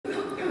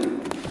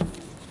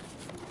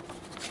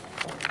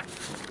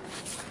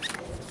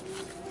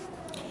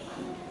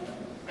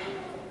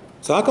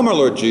So how come our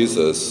Lord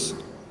Jesus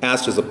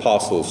asked his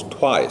apostles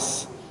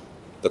twice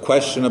the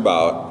question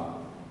about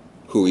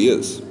who he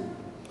is,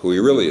 who he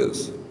really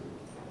is?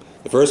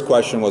 The first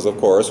question was, of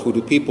course, who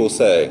do people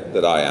say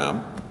that I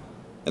am?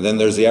 And then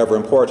there's the ever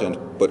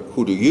important, but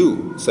who do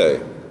you say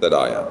that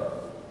I am?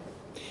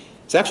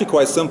 It's actually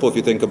quite simple if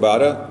you think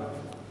about it.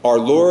 Our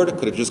Lord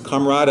could have just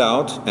come right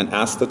out and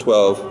asked the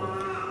 12,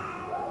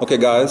 okay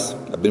guys,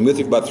 I've been with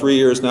you for about 3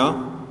 years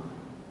now.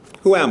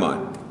 Who am I?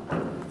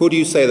 Who do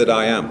you say that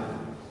I am?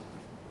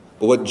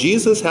 But what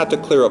Jesus had to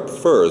clear up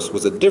first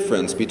was the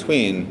difference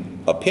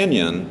between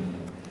opinion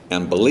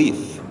and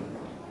belief.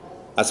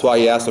 That's why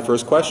he asked the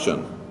first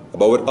question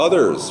about what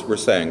others were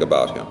saying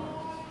about him.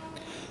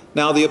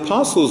 Now, the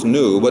apostles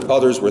knew what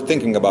others were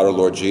thinking about our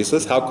Lord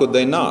Jesus. How could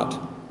they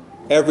not?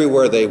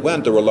 Everywhere they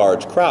went, there were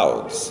large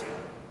crowds.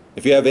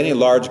 If you have any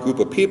large group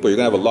of people, you're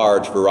going to have a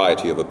large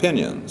variety of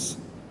opinions.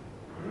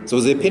 So it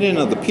was the opinion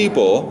of the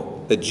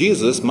people that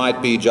Jesus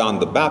might be John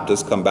the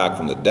Baptist come back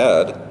from the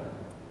dead,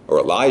 or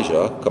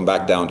Elijah come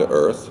back down to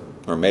earth,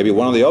 or maybe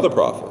one of the other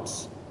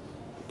prophets.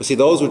 But see,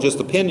 those were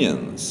just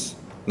opinions.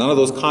 None of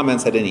those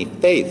comments had any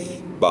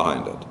faith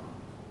behind it.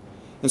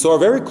 And so our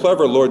very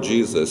clever Lord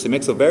Jesus, he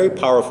makes a very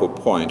powerful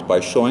point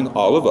by showing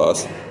all of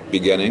us,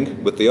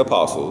 beginning with the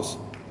apostles,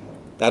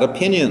 that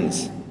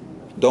opinions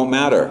don't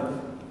matter.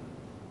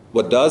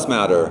 What does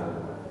matter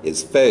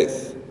is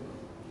faith.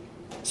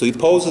 So he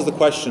poses the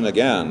question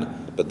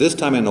again, but this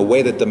time in a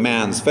way that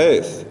demands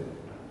faith.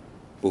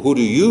 Well, who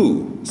do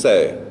you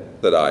say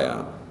that I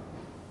am?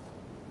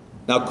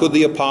 Now, could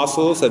the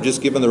apostles have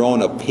just given their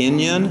own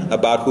opinion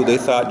about who they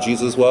thought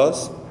Jesus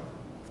was?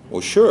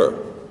 Well, sure.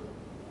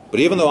 But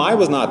even though I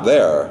was not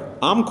there,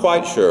 I'm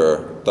quite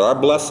sure that our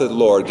blessed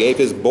Lord gave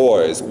his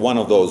boys one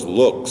of those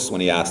looks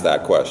when he asked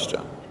that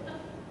question.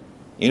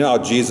 You know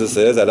how Jesus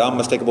is, that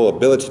unmistakable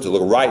ability to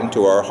look right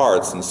into our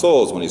hearts and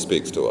souls when he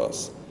speaks to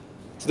us.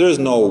 So there's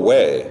no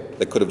way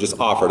they could have just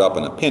offered up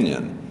an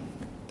opinion.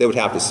 They would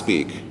have to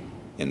speak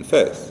in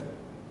faith.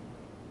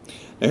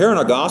 Now here in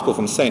our gospel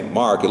from St.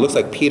 Mark, it looks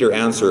like Peter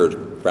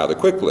answered rather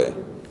quickly,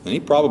 and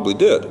he probably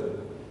did.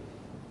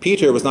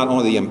 Peter was not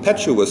only the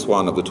impetuous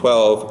one of the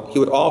 12, he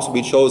would also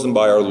be chosen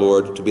by our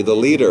Lord to be the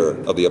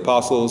leader of the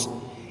apostles,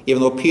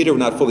 even though Peter would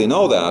not fully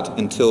know that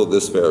until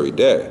this very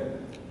day.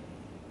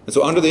 And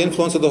so under the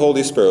influence of the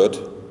Holy Spirit,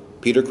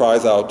 Peter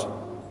cries out,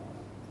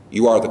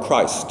 "You are the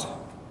Christ."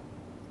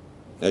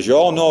 As you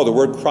all know, the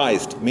word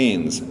Christ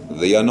means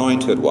the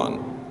anointed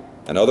one.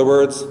 In other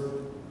words,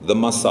 the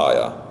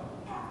Messiah.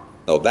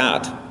 Now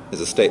that is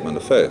a statement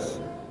of faith.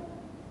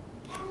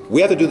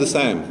 We have to do the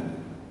same.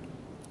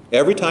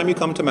 Every time you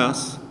come to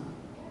Mass,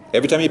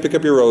 every time you pick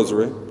up your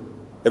rosary,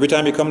 every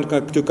time you come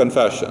to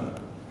confession,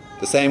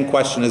 the same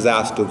question is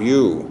asked of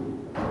you.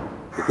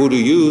 Who do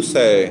you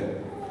say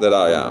that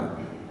I am?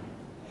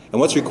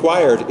 And what's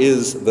required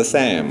is the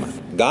same.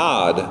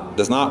 God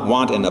does not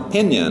want an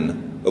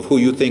opinion of who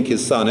you think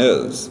his Son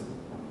is.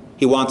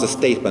 He wants a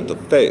statement of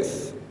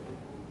faith.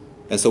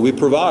 And so we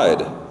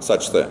provide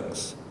such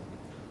things.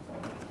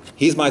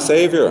 He's my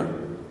Savior.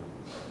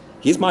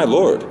 He's my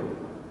Lord.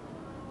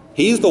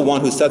 He's the one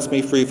who sets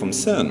me free from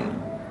sin.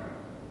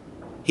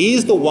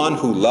 He's the one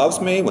who loves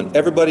me when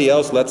everybody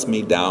else lets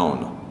me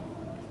down.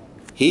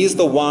 He's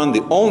the one,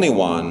 the only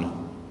one,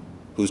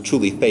 who's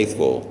truly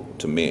faithful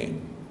to me.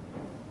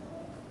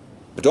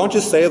 But don't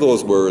just say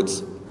those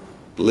words,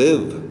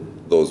 live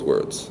those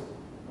words.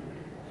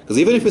 Because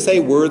even if we say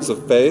words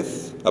of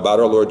faith about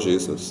our Lord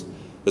Jesus,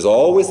 there's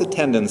always a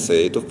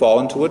tendency to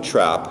fall into a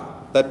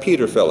trap that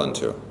Peter fell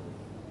into.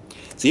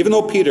 So even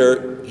though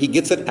Peter, he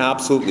gets it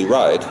absolutely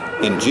right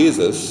in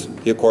Jesus,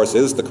 he of course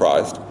is the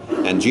Christ,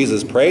 and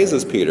Jesus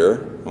praises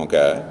Peter,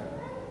 okay,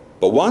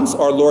 but once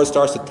our Lord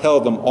starts to tell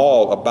them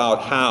all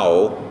about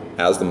how,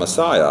 as the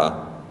Messiah,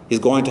 he's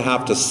going to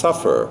have to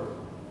suffer,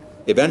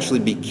 eventually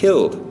be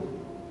killed,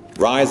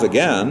 rise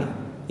again,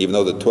 even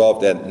though the 12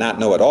 did not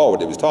know at all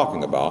what he was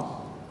talking about,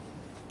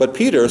 but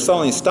Peter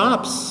suddenly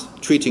stops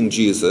treating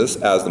Jesus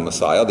as the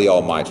Messiah, the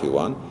Almighty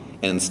One,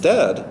 and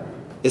instead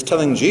is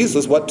telling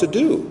Jesus what to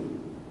do.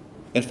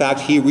 In fact,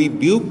 he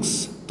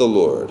rebukes the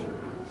Lord.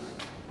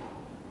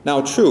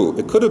 Now, true,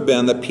 it could have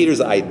been that Peter's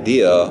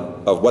idea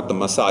of what the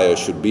Messiah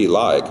should be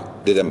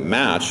like didn't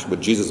match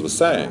what Jesus was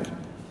saying,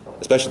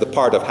 especially the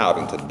part of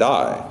having to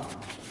die.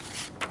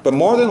 But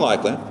more than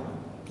likely,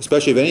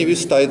 especially if any of you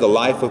study the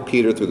life of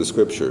Peter through the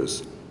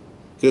Scriptures,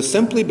 it has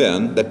simply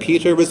been that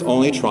Peter was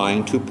only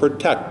trying to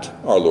protect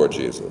our Lord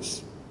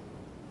Jesus.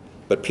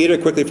 But Peter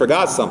quickly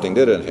forgot something,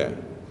 didn't he?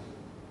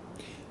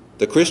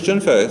 The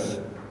Christian faith,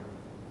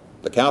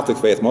 the Catholic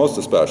faith most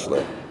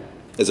especially,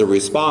 is a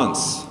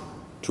response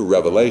to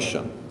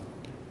revelation.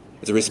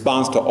 It's a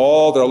response to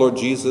all that our Lord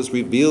Jesus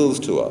reveals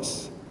to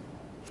us.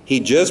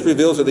 He just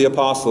reveals to the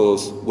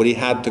apostles what he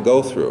had to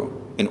go through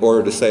in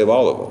order to save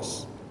all of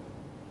us.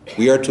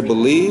 We are to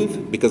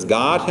believe because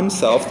God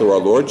himself, through our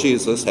Lord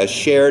Jesus, has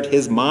shared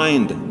his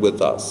mind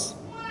with us.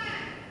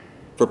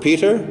 For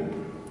Peter,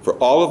 for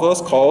all of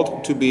us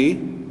called to be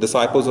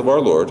disciples of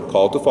our Lord,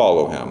 called to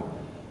follow him,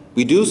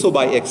 We do so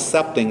by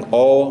accepting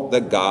all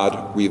that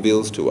God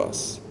reveals to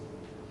us.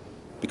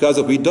 Because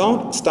if we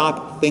don't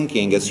stop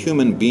thinking as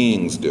human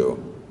beings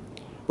do,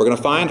 we're going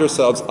to find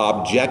ourselves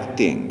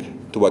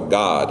objecting to what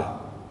God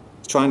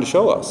is trying to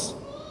show us.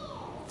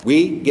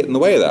 We get in the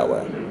way that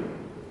way.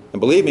 And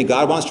believe me,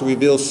 God wants to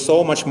reveal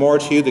so much more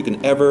to you than you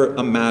can ever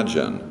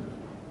imagine.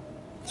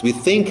 So we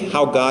think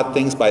how God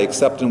thinks by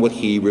accepting what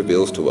he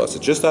reveals to us.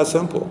 It's just that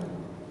simple.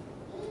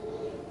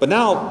 But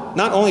now,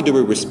 not only do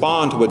we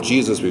respond to what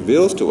Jesus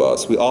reveals to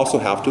us, we also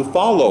have to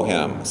follow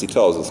him, as he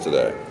tells us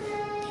today.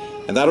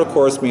 And that, of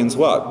course, means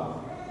what?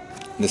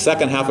 In the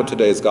second half of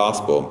today's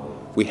gospel,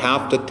 we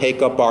have to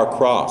take up our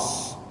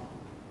cross.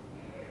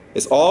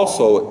 It's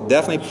also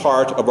definitely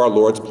part of our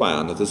Lord's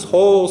plan, that this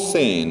whole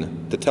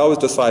scene to tell his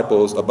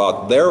disciples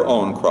about their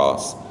own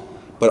cross,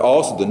 but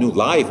also the new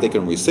life they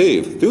can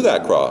receive through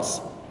that cross.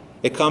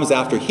 It comes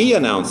after he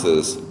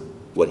announces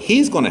what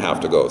he's going to have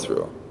to go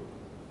through: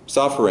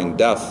 suffering,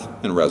 death,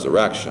 and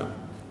resurrection.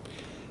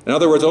 In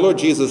other words, our Lord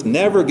Jesus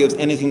never gives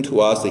anything to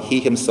us that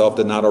he himself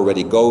did not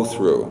already go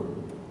through.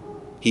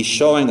 He's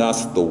showing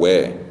us the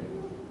way.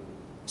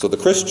 So the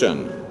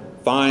Christian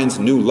finds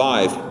new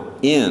life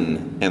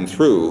in and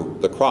through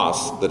the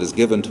cross that is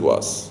given to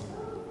us.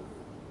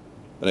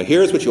 And now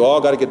here's what you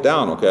all got to get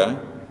down, okay?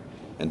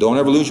 And don't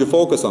ever lose your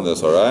focus on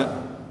this, all right?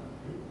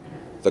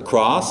 The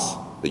cross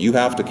that you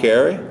have to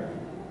carry,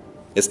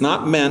 it's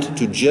not meant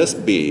to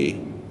just be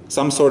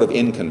some sort of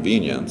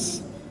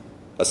inconvenience,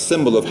 a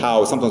symbol of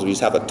how sometimes we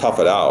just have to tough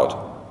it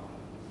out,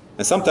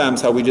 and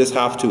sometimes how we just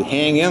have to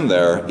hang in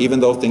there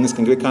even though things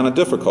can get kind of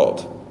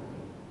difficult.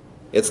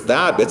 It's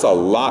a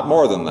lot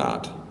more than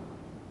that.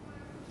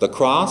 The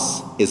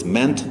cross is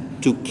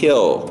meant to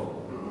kill.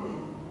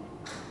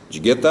 Did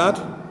you get that?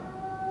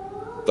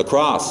 The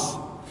cross,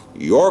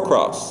 your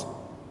cross,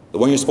 the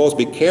one you're supposed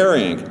to be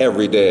carrying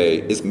every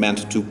day, is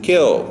meant to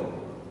kill.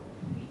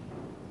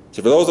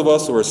 So for those of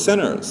us who are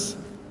sinners,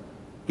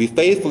 we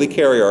faithfully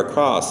carry our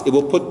cross. It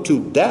will put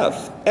to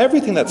death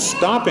everything that's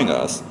stopping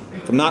us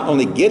from not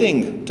only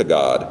getting to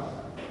God,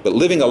 but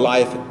living a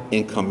life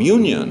in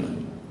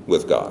communion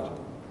with God,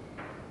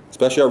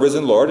 especially our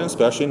risen Lord and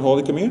especially in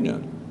Holy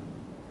Communion.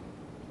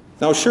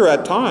 Now, sure,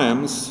 at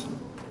times,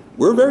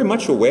 we're very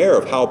much aware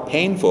of how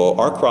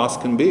painful our cross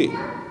can be,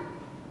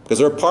 because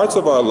there are parts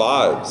of our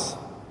lives,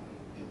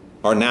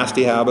 our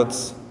nasty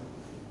habits,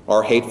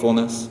 our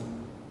hatefulness,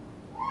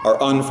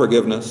 our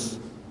unforgiveness,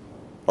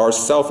 our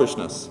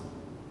selfishness,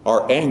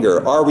 our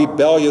anger, our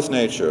rebellious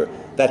nature,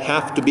 that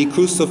have to be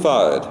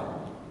crucified.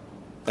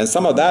 And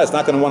some of that is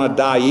not going to want to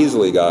die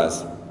easily,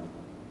 guys.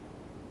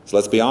 So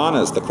let's be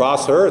honest, the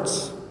cross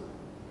hurts.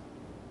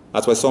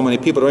 That's why so many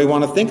people don't even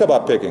want to think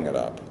about picking it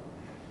up.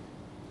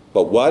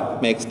 But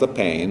what makes the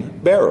pain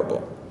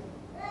bearable?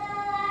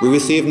 We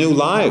receive new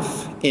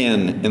life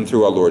in and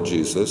through our Lord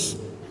Jesus,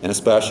 and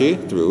especially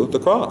through the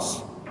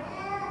cross.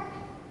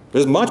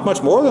 There's much,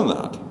 much more than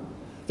that.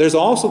 There's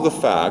also the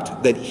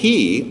fact that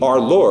he, our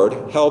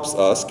Lord, helps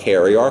us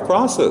carry our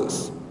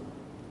crosses.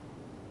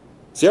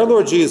 See, our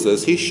Lord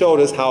Jesus, he showed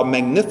us how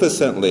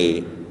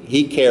magnificently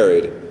he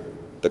carried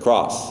the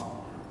cross.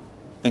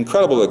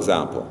 Incredible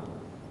example.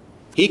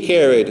 He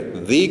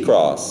carried the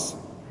cross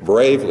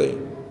bravely,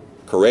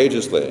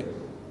 courageously,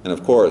 and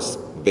of course,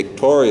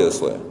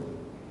 victoriously.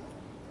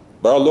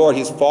 But our Lord,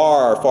 he's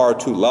far, far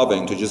too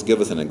loving to just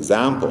give us an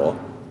example,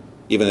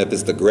 even if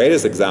it's the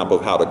greatest example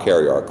of how to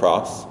carry our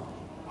cross.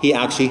 He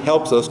actually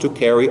helps us to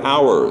carry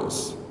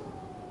ours.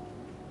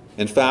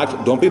 In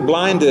fact, don't be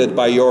blinded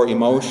by your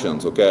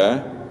emotions,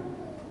 okay?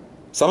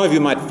 Some of you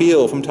might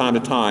feel from time to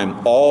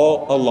time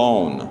all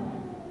alone.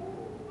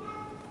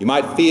 You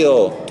might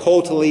feel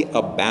totally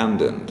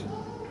abandoned,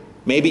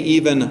 maybe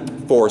even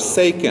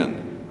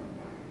forsaken,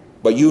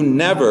 but you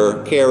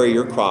never carry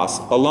your cross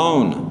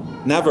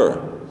alone.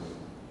 Never.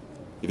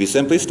 If you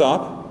simply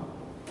stop,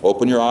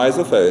 open your eyes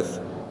of faith,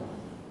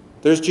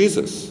 there's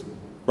Jesus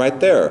right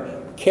there,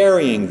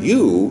 carrying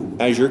you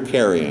as you're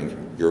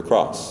carrying your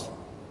cross.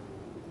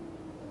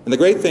 And the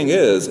great thing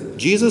is,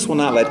 Jesus will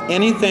not let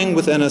anything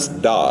within us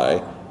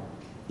die,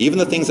 even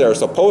the things that are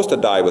supposed to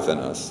die within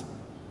us,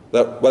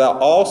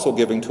 without also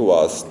giving to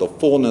us the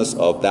fullness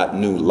of that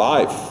new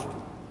life,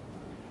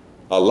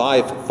 a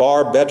life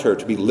far better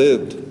to be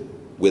lived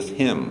with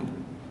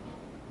him.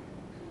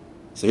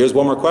 So here's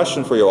one more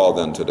question for you all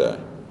then today.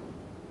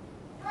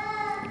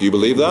 Do you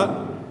believe that?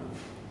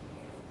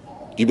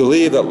 Do you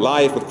believe that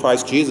life with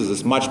Christ Jesus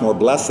is much more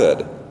blessed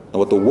than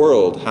what the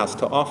world has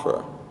to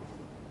offer?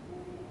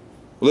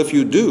 Well, if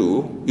you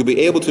do, you'll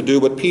be able to do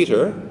what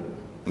Peter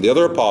and the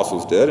other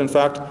apostles did. In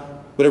fact,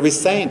 what every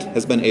saint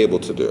has been able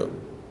to do.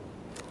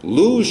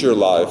 Lose your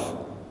life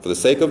for the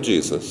sake of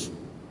Jesus,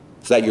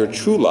 so that your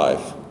true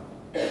life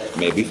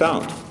may be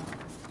found.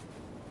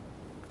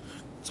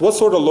 So what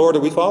sort of Lord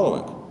are we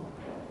following?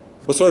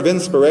 What sort of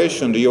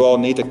inspiration do you all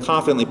need to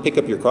confidently pick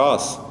up your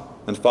cross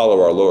and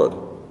follow our Lord?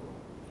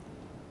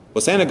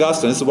 Well, St.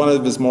 Augustine, this is one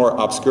of his more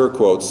obscure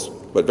quotes,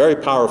 but very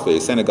powerfully,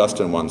 St.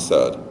 Augustine once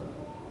said,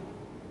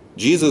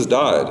 Jesus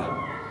died,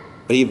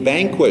 but he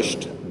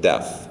vanquished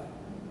death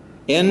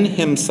In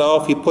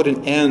himself he put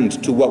an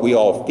end to what we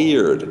all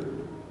feared.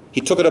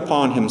 He took it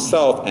upon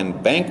himself and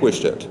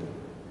vanquished it.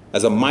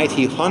 As a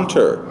mighty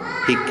hunter,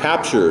 he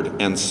captured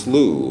and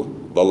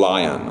slew the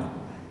lion.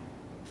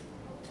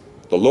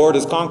 The Lord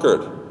has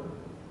conquered.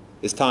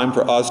 It's time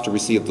for us to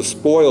receive the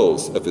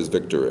spoils of his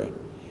victory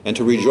and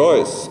to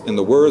rejoice in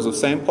the words of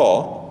St.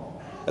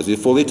 Paul as we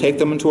fully take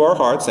them into our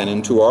hearts and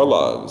into our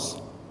lives.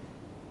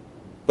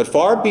 But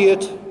far be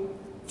it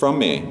from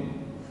me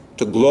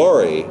to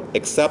glory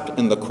except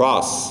in the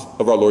cross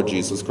of our Lord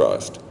Jesus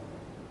Christ,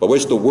 by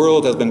which the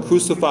world has been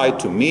crucified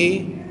to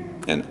me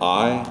and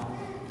I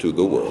to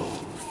the world.